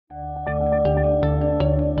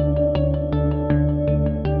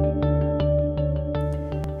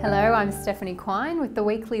I'm Stephanie Quine with the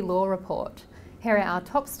weekly Law Report. Here are our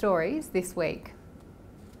top stories this week.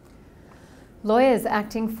 Lawyers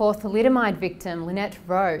acting for thalidomide victim Lynette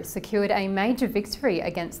Rowe secured a major victory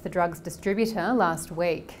against the drug's distributor last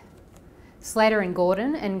week. Slater and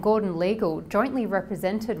Gordon Legal jointly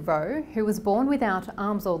represented Rowe, who was born without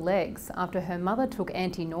arms or legs after her mother took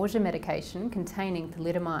anti-nausea medication containing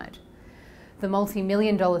thalidomide. The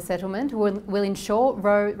multi-million-dollar settlement will ensure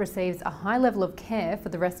Rowe receives a high level of care for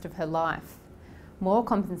the rest of her life. More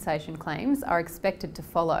compensation claims are expected to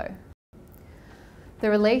follow.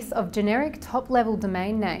 The release of generic top-level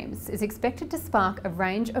domain names is expected to spark a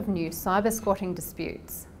range of new cyber-squatting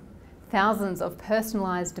disputes. Thousands of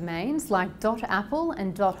personalised domains like .apple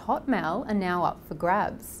and .hotmail are now up for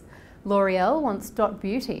grabs. L'Oreal wants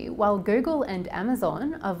 .beauty, while Google and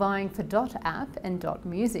Amazon are vying for .app and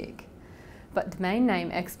 .music. But domain name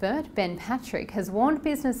expert Ben Patrick has warned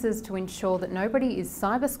businesses to ensure that nobody is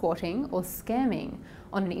cyber squatting or scamming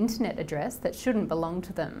on an internet address that shouldn't belong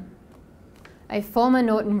to them. A former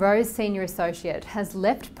Norton Rose senior associate has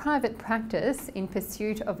left private practice in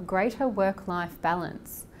pursuit of greater work-life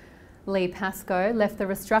balance. Lee Pascoe left the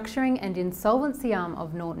restructuring and insolvency arm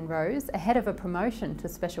of Norton Rose ahead of a promotion to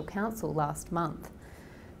special counsel last month.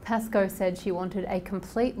 Pascoe said she wanted a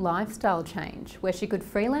complete lifestyle change where she could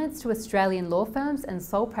freelance to Australian law firms and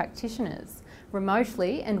sole practitioners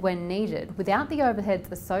remotely and when needed without the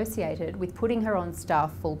overheads associated with putting her on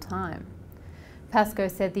staff full-time. Pascoe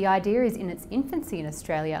said the idea is in its infancy in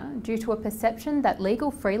Australia due to a perception that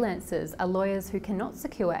legal freelancers are lawyers who cannot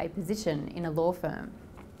secure a position in a law firm.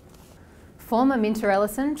 Former Minter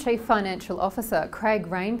Ellison Chief Financial Officer Craig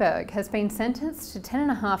Raneberg has been sentenced to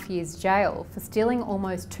 10.5 years jail for stealing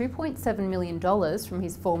almost $2.7 million from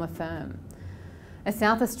his former firm. A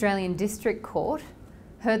South Australian district court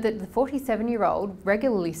heard that the 47-year-old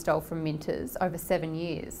regularly stole from Minters over 7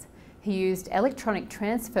 years. He used electronic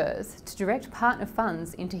transfers to direct partner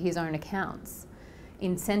funds into his own accounts.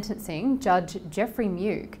 In sentencing, Judge Jeffrey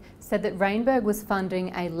Muke said that Raneberg was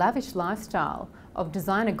funding a lavish lifestyle of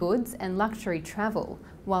designer goods and luxury travel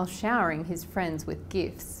while showering his friends with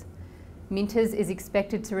gifts. Minters is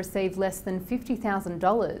expected to receive less than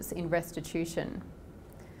 $50,000 in restitution.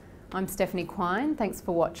 I'm Stephanie Quine, thanks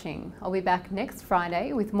for watching. I'll be back next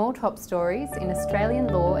Friday with more top stories in Australian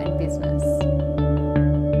law and business.